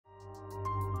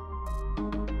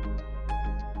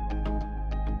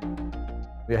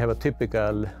We have a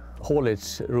typical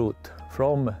haulage route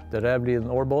from the Rävliden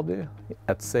ore body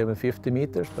at 750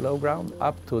 meters below ground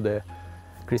up to the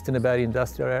Kristineberg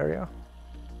industrial area.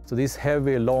 So this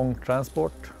heavy, long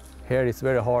transport, here it's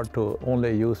very hard to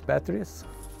only use batteries.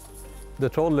 The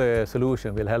trolley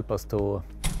solution will help us to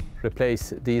replace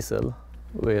diesel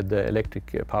with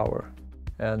electric power.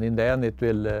 And in the end it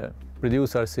will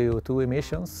reduce our CO2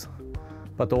 emissions,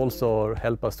 but also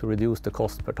help us to reduce the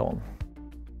cost per ton.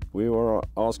 We were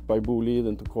asked by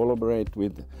Boliden to collaborate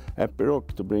with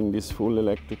Epiroc to bring this full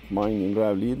electric mine in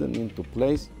Rävliden into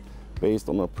place. Based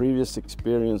on our previous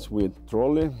experience with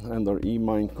trolley and our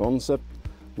e-mine concept,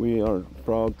 we are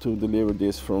proud to deliver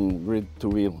this from grid to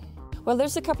wheel. Well,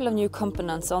 there's a couple of new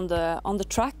components on the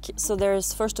track. So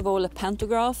there's first of all a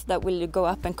pantograph that will go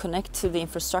up and connect to the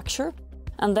infrastructure.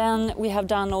 And then we have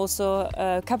done also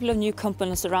a couple of new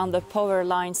components around the power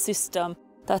line system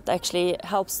that actually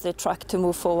helps the truck to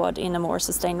move forward in a more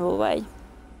sustainable way.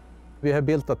 We have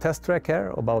built a test track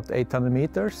here, about 800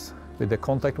 meters, with the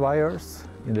contact wires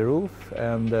in the roof.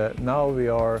 And now we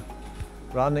are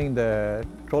running the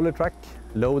trolley truck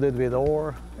loaded with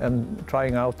ore and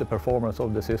trying out the performance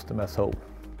of the system as whole.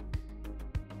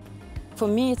 For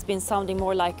me, it's been sounding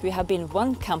more like we have been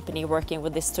one company working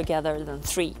with this together than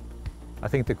three. I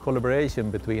think the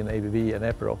collaboration between ABB and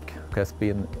Epiroc has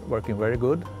been working very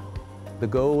good. The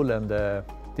goal and the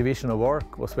division of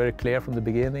work was very clear from the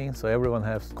beginning, so everyone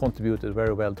has contributed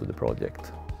very well to the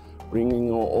project.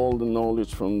 Bringing all the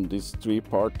knowledge from these three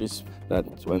parties,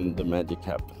 that's when the magic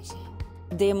happens.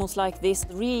 Demos like this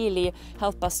really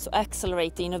help us to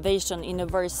accelerate the innovation in a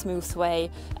very smooth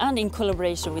way and in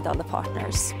collaboration with other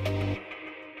partners.